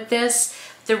forth with this.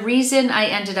 The reason I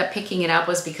ended up picking it up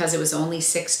was because it was only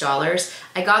 $6.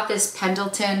 I got this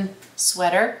Pendleton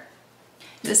sweater.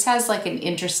 This has like an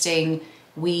interesting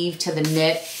weave to the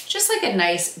knit, just like a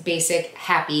nice basic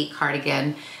happy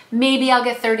cardigan. Maybe I'll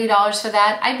get $30 for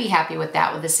that. I'd be happy with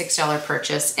that with a $6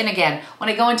 purchase. And again, when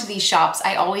I go into these shops,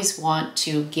 I always want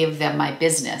to give them my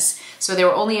business. So there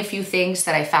were only a few things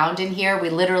that I found in here. We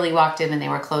literally walked in and they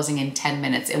were closing in 10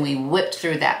 minutes and we whipped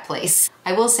through that place.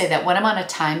 I will say that when I'm on a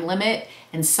time limit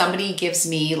and somebody gives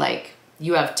me like,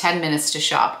 you have 10 minutes to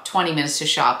shop, 20 minutes to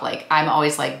shop, like I'm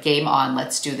always like, game on,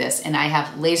 let's do this. And I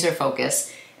have laser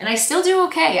focus. And I still do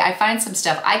okay. I find some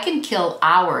stuff. I can kill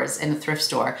hours in a thrift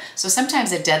store. So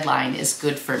sometimes a deadline is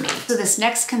good for me. So this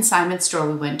next consignment store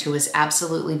we went to was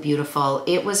absolutely beautiful.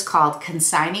 It was called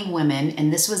Consigning Women,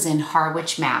 and this was in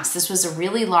Harwich, Mass. This was a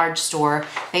really large store.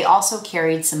 They also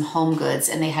carried some home goods,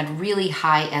 and they had really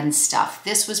high-end stuff.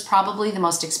 This was probably the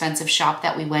most expensive shop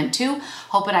that we went to.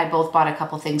 Hope and I both bought a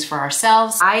couple things for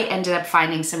ourselves. I ended up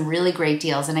finding some really great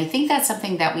deals, and I think that's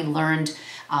something that we learned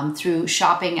through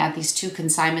shopping at these two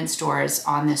consignment stores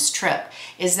on this trip,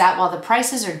 is that while the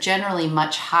prices are generally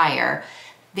much higher,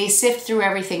 they sift through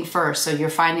everything first. So you're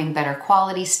finding better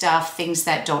quality stuff, things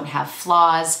that don't have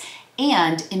flaws,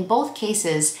 and in both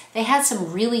cases, they had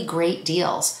some really great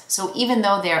deals. So even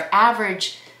though their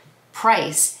average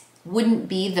price wouldn't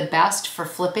be the best for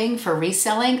flipping, for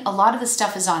reselling. A lot of the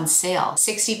stuff is on sale,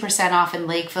 60% off in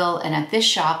Lakeville, and at this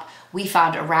shop, we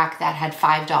found a rack that had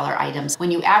 $5 items.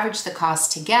 When you average the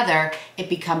cost together, it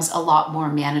becomes a lot more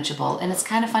manageable, and it's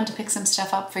kind of fun to pick some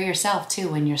stuff up for yourself too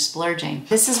when you're splurging.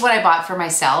 This is what I bought for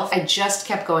myself. I just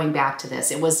kept going back to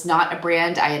this. It was not a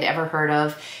brand I had ever heard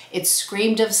of. It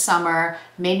screamed of summer,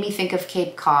 made me think of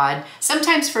Cape Cod.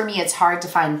 Sometimes for me, it's hard to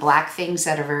find black things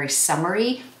that are very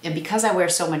summery, and because I wear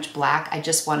so much black, I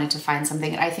just wanted to find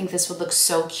something. And I think this would look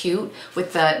so cute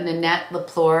with the Nanette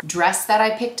Lepore dress that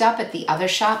I picked up at the other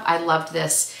shop. I loved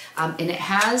this. And it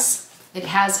has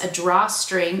a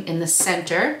drawstring in the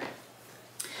center.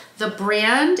 The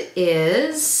brand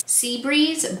is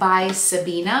Seabreeze by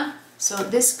Sabina. So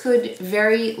this could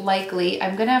very likely,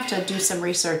 I'm gonna have to do some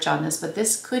research on this, but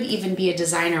this could even be a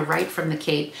designer right from the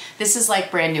Cape. This is like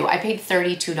brand new. I paid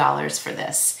 $32 for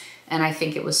this, and I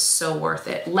think it was so worth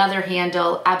it. Leather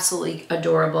handle, absolutely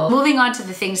adorable. Moving on to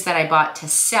the things that I bought to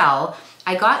sell,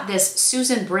 I got this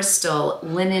Susan Bristol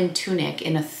linen tunic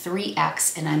in a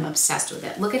 3X, and I'm obsessed with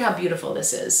it. Look at how beautiful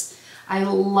this is. I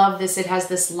love this. It has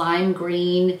this lime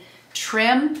green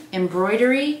trim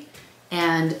embroidery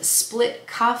and split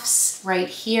cuffs right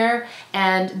here.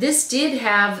 And this did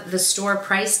have the store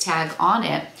price tag on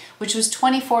it, which was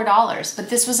 $24, but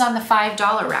this was on the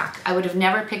 $5 rack. I would have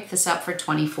never picked this up for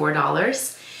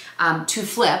 $24 to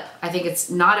flip. I think it's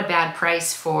not a bad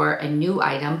price for a new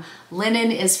item.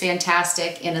 Linen is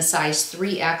fantastic in a size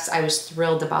 3X. I was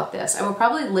thrilled about this. I will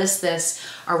probably list this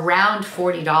around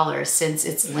 $40 since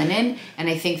it's linen, and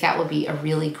I think that will be a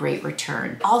really great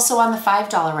return. Also on the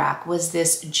 $5 rack was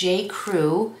this J.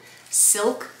 Crew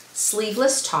silk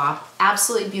sleeveless top.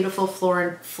 Absolutely beautiful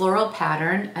floral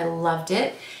pattern. I loved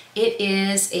it. It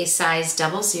is a size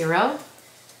 00.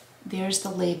 There's the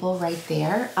label right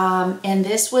there. And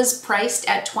this was priced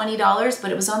at $20,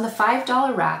 but it was on the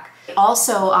 $5 rack.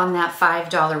 Also on that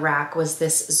 $5 rack was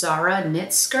this Zara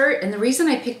knit skirt. And the reason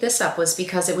I picked this up was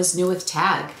because it was new with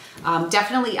tag.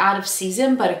 Definitely out of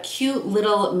season, but a cute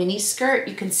little mini skirt.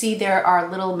 You can see there are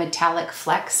little metallic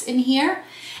flecks in here.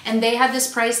 And they had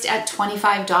this priced at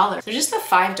 $25. So just the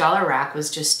 $5 rack was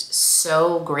just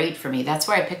so great for me. That's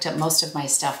where I picked up most of my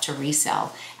stuff to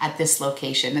resell at this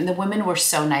location. And the women were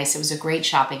so nice. It was a great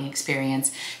shopping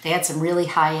experience. They had some really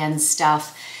high-end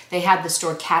stuff. They had the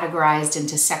store categorized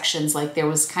into sections. Like there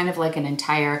was kind of like an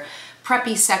entire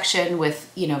preppy section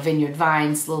with, you know, Vineyard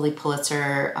Vines, Lily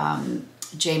Pulitzer,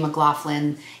 J.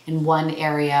 McLaughlin in one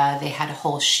area. They had a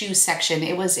whole shoe section.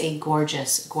 It was a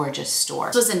gorgeous, gorgeous store.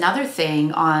 This was another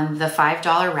thing on the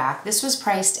 $5 rack. This was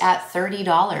priced at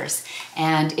 $30,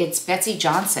 and it's Betsy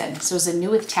Johnson. So it was a new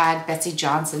with tag Betsy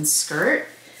Johnson skirt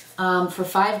for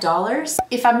 $5.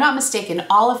 If I'm not mistaken,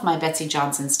 all of my Betsy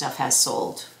Johnson stuff has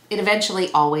sold. It eventually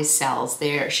always sells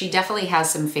there. She definitely has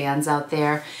some fans out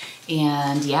there.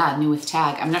 And yeah, new with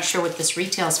tag. I'm not sure what this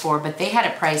retails for, but they had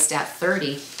it priced at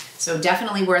 $30. So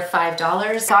definitely worth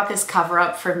 $5. Got this cover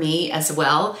up for me as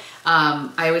well.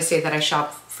 I always say that I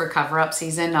shop for cover up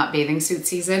season, not bathing suit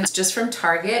season. It's just from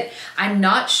Target. I'm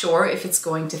not sure if it's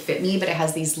going to fit me, but it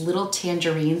has these little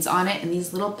tangerines on it and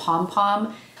these little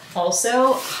pom-pom.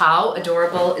 Also, how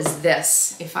adorable is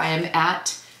this? If I am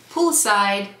at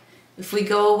poolside, if we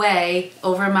go away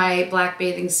over my black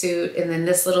bathing suit and then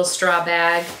this little straw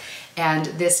bag and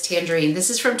this tangerine. This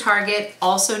is from Target,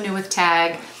 also new with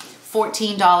tag.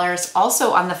 $14,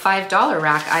 also on the $5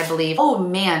 rack, I believe. Oh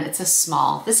man, it's a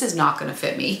small. This is not gonna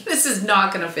fit me. This is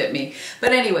not gonna fit me.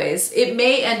 But anyways, it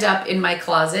may end up in my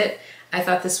closet. I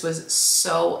thought this was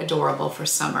so adorable for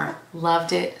summer.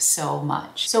 Loved it so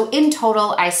much. So in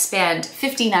total, I spent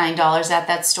 $59 at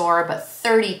that store, but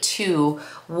 $32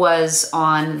 was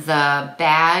on the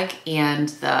bag and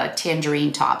the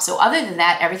tangerine top. So other than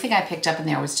that, everything I picked up in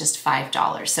there was just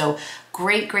 $5. So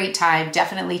great, great time.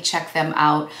 Definitely check them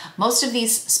out. Most of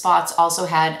these spots also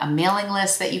had a mailing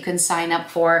list that you can sign up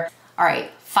for. All right,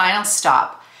 final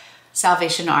stop,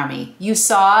 Salvation Army. You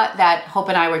saw that Hope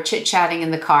and I were chit-chatting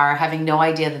in the car, having no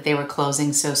idea that they were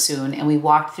closing so soon. And we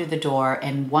walked through the door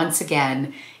and once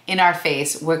again, in our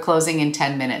face, we're closing in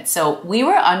 10 minutes. So we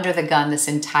were under the gun this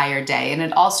entire day, and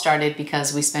it all started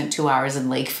because we spent 2 hours in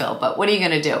Lakeville, but what are you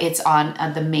gonna do? It's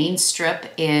on the main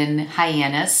strip in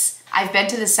Hyannis. I've been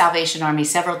to the Salvation Army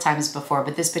several times before,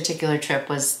 but this particular trip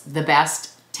was the best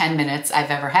 10 minutes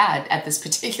I've ever had at this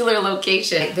particular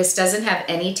location. This doesn't have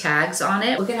any tags on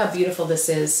it. Look at how beautiful this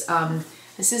is.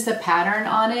 This is the pattern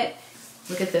on it.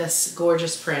 Look at this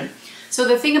gorgeous print. So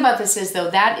the thing about this is though,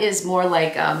 that is more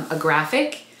like a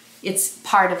graphic. It's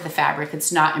part of the fabric,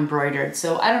 it's not embroidered.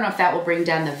 So I don't know if that will bring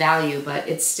down the value, but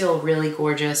it's still really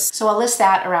gorgeous. So I'll list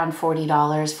that around $40,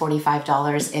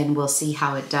 $45, and we'll see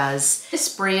how it does. This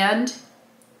brand,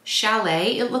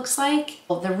 Chalet, it looks like.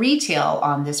 Well, the retail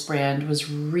on this brand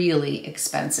was really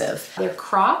expensive. They're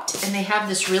cropped and they have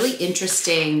this really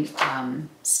interesting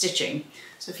stitching.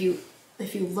 So if you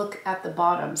look at the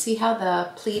bottom, see how the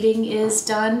pleating is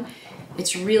done?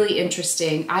 It's really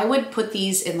interesting. I would put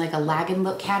these in like a lagging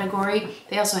look category.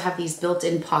 They also have these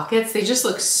built-in pockets. They just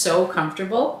look so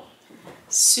comfortable.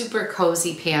 Super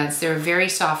cozy pants. They're very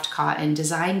soft cotton,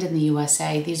 designed in the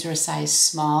USA. These are a size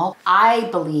small. I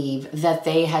believe that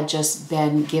they had just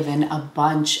been given a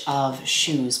bunch of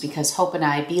shoes because Hope and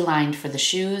I beelined for the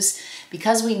shoes.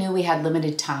 Because we knew we had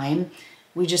limited time,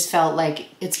 we just felt like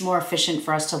it's more efficient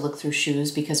for us to look through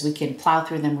shoes because we can plow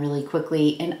through them really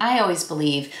quickly. And I always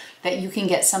believe that you can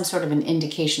get some sort of an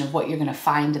indication of what you're gonna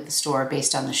find at the store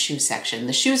based on the shoe section.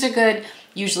 The shoes are good,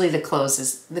 usually the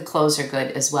clothes are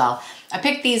good as well. I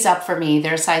picked these up for me,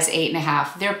 they're a size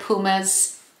 8.5. They're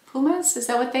Pumas. Pumas, is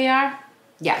that what they are?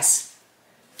 Yes.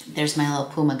 There's my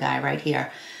little Puma guy right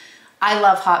here. I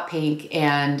love hot pink,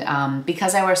 and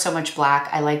because I wear so much black,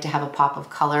 I like to have a pop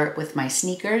of color with my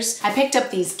sneakers. I picked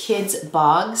up these kids'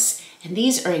 bogs, and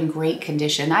these are in great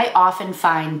condition. I often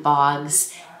find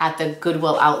bogs at the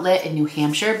Goodwill outlet in New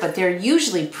Hampshire, but they're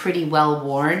usually pretty well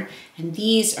worn, and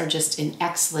these are just in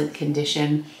excellent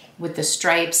condition with the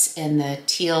stripes and the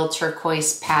teal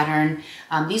turquoise pattern.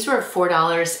 These were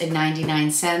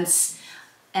 $4.99.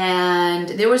 And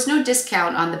there was no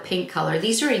discount on the pink color.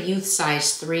 These are a youth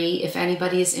size 3 if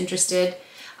anybody is interested.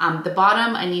 The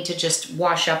bottom I need to just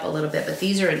wash up a little bit, but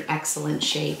these are in excellent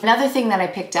shape. Another thing that I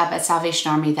picked up at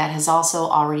Salvation Army that has also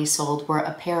already sold were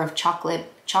a pair of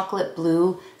chocolate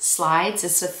blue slides.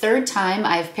 It's the 3rd time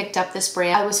I've picked up this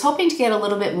brand. I was hoping to get a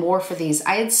little bit more for these.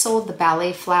 I had sold the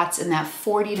ballet flats in that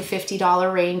 $40 to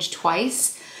 $50 range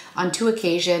twice. On 2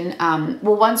 occasions.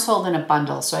 Well, one sold in a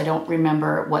bundle, so I don't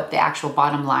remember what the actual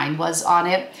bottom line was on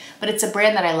it, but it's a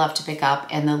brand that I love to pick up,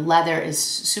 and the leather is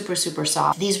super, super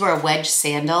soft. These were a wedge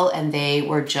sandal, and they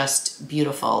were just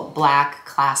beautiful, black,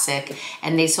 classic,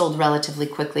 and they sold relatively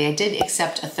quickly. I did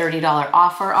accept a $30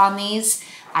 offer on these.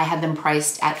 I had them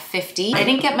priced at $50. I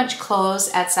didn't get much clothes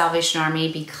at Salvation Army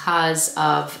because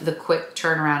of the quick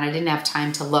turnaround. I didn't have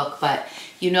time to look, but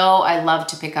you know I love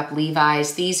to pick up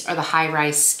Levi's. These are the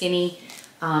high-rise skinny,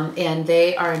 and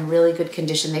they are in really good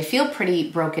condition. They feel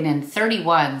pretty broken in.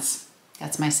 31s,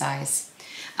 that's my size.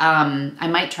 I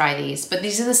might try these, but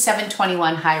these are the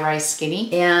 721 high-rise skinny,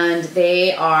 and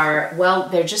they are, well,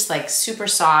 they're just like super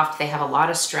soft. They have a lot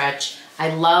of stretch. I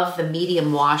love the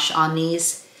medium wash on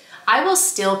these. I will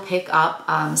still pick up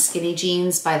skinny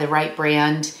jeans by the right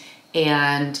brand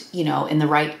and, you know, in the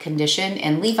right condition.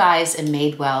 And Levi's and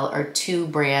Madewell are 2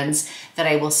 brands that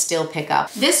I will still pick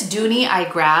up. This Dooney I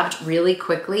grabbed really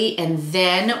quickly, and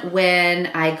then when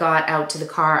I got out to the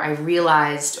car, I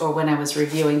realized, or when I was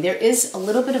reviewing, there is a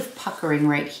little bit of puckering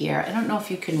right here. I don't know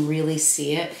if you can really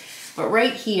see it, but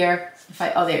right here,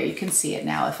 oh, there, you can see it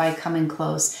now. If I come in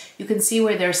close, you can see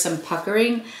where there's some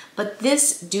puckering. But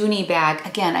this Dooney bag,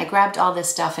 again, I grabbed all this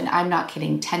stuff, and I'm not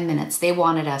kidding, 10 minutes. They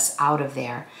wanted us out of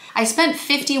there. I spent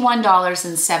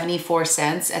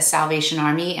 $51.74 at Salvation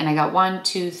Army, and I got 1,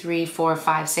 2, 3, 4,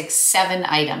 5, 6, 7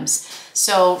 items.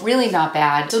 So really not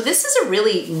bad. So this is a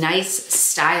really nice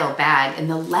style bag, and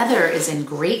the leather is in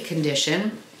great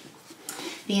condition.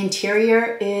 The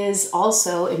interior is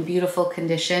also in beautiful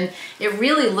condition. It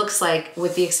really looks like,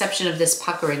 with the exception of this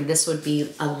puckering, this would be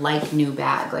a like new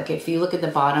bag. Like if you look at the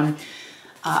bottom,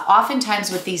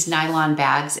 oftentimes with these nylon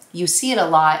bags, you see it a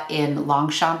lot in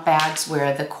Longchamp bags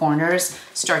where the corners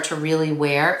start to really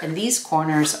wear, and these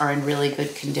corners are in really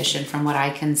good condition from what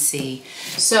I can see.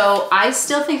 So I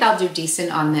still think I'll do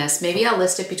decent on this. Maybe I'll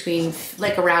list it between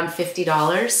like around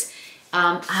 $50.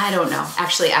 I don't know.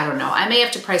 Actually, I don't know. I may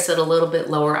have to price it a little bit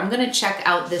lower. I'm going to check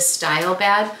out this style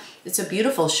bag. It's a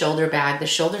beautiful shoulder bag. The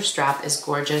shoulder strap is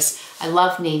gorgeous. I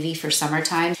love navy for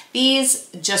summertime. These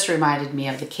just reminded me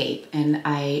of the Cape, and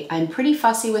I'm pretty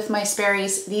fussy with my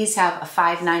Sperry's. These have a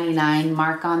 $5.99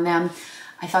 mark on them.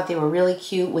 I thought they were really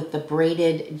cute with the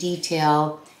braided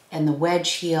detail and the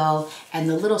wedge heel and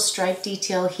the little stripe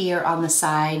detail here on the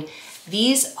side.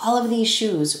 All of these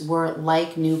shoes were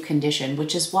like new condition,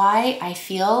 which is why I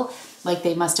feel like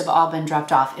they must have all been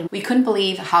dropped off. And we couldn't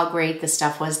believe how great the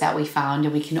stuff was that we found,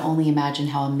 and we can only imagine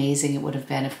how amazing it would have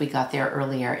been if we got there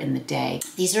earlier in the day.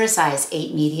 These are a size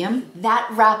 8 medium. That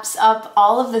wraps up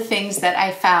all of the things that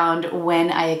I found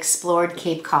when I explored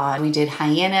Cape Cod. We did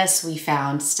Hyannis, we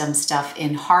found some stuff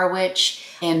in Harwich.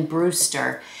 in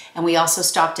Brewster. And we also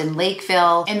stopped in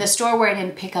Lakeville. In the store where I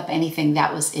didn't pick up anything,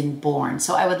 that was in Bourne.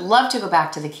 So I would love to go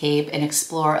back to the Cape and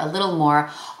explore a little more.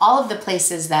 All of the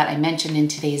places that I mentioned in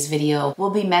today's video will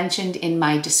be mentioned in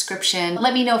my description.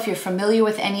 Let me know if you're familiar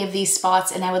with any of these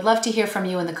spots, and I would love to hear from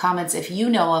you in the comments if you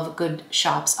know of good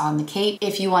shops on the Cape.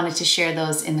 If you wanted to share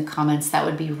those in the comments, that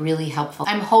would be really helpful.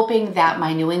 I'm hoping that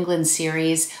my New England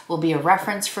series will be a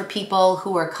reference for people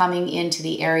who are coming into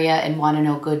the area and want to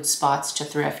know good spots to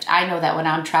thrift. I know that when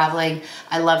I'm traveling,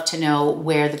 I love to know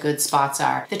where the good spots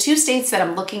are. The two states that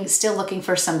I'm still looking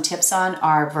for some tips on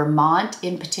are Vermont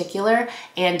in particular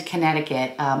and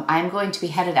Connecticut. I'm going to be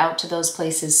headed out to those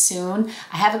places soon.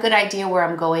 I have a good idea where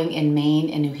I'm going in Maine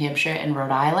and New Hampshire and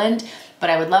Rhode Island, but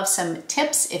I would love some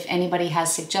tips if anybody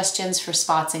has suggestions for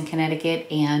spots in Connecticut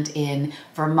and in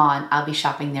Vermont. I'll be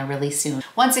shopping there really soon.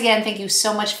 Once again, thank you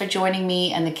so much for joining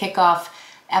me and the kickoff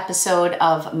episode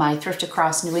of my Thrift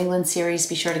Across New England series.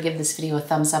 Be sure to give this video a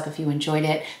thumbs up if you enjoyed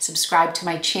it. Subscribe to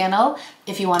my channel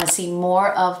if you want to see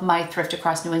more of my Thrift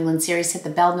Across New England series. Hit the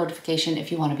bell notification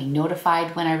if you want to be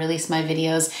notified when I release my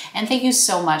videos. And thank you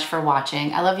so much for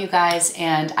watching. I love you guys,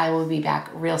 and I will be back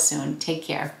real soon. Take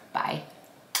care. Bye.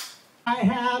 I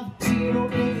have seen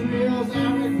Israel's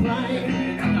Arab line.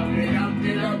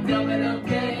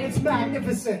 It's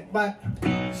magnificent, but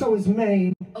so is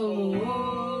Maine.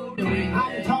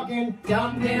 I'm talking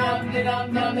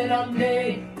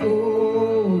dum-de-dum-de-dum-dum-de-dum-de.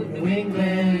 Oh, New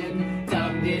England.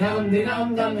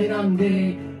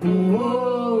 Dum-de-dum-de-dum-dum-de-dum-de.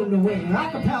 Oh, New England.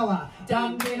 Acapella.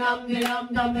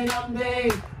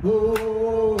 Dum-de-dum-de-dum-dum-de-dum-de.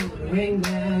 Oh, New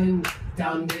England.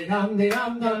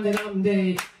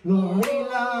 Dum-de-dum-de-dum-dum-de-dum-de. Lori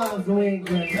loves New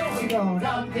England. Here we go.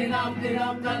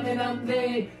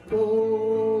 Dum-de-dum-de-dum-dum-de-dum-de.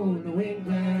 Oh, New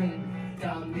England.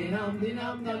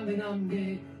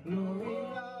 Dum-de-dum-de-dum-dum-de-dum-de. Lori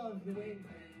loves New England.